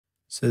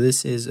So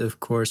this is, of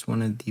course,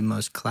 one of the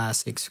most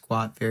classic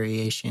squat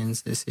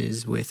variations. This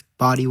is with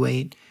body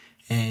weight,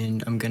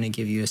 and I'm going to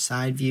give you a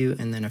side view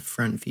and then a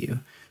front view.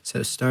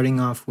 So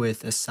starting off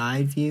with a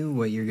side view,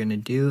 what you're going to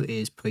do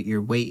is put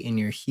your weight in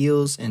your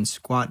heels and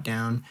squat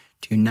down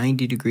to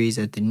 90 degrees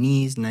at the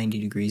knees, 90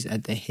 degrees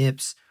at the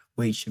hips.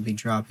 Weight should be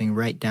dropping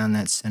right down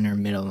that center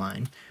middle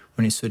line.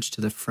 When I switch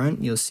to the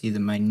front, you'll see that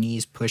my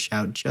knees push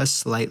out just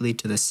slightly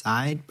to the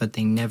side, but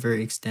they never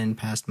extend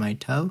past my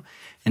toe.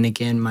 And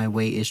again, my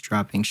weight is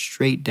dropping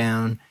straight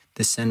down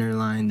the center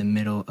line, the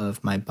middle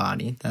of my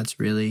body. That's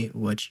really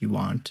what you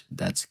want.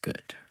 That's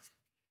good.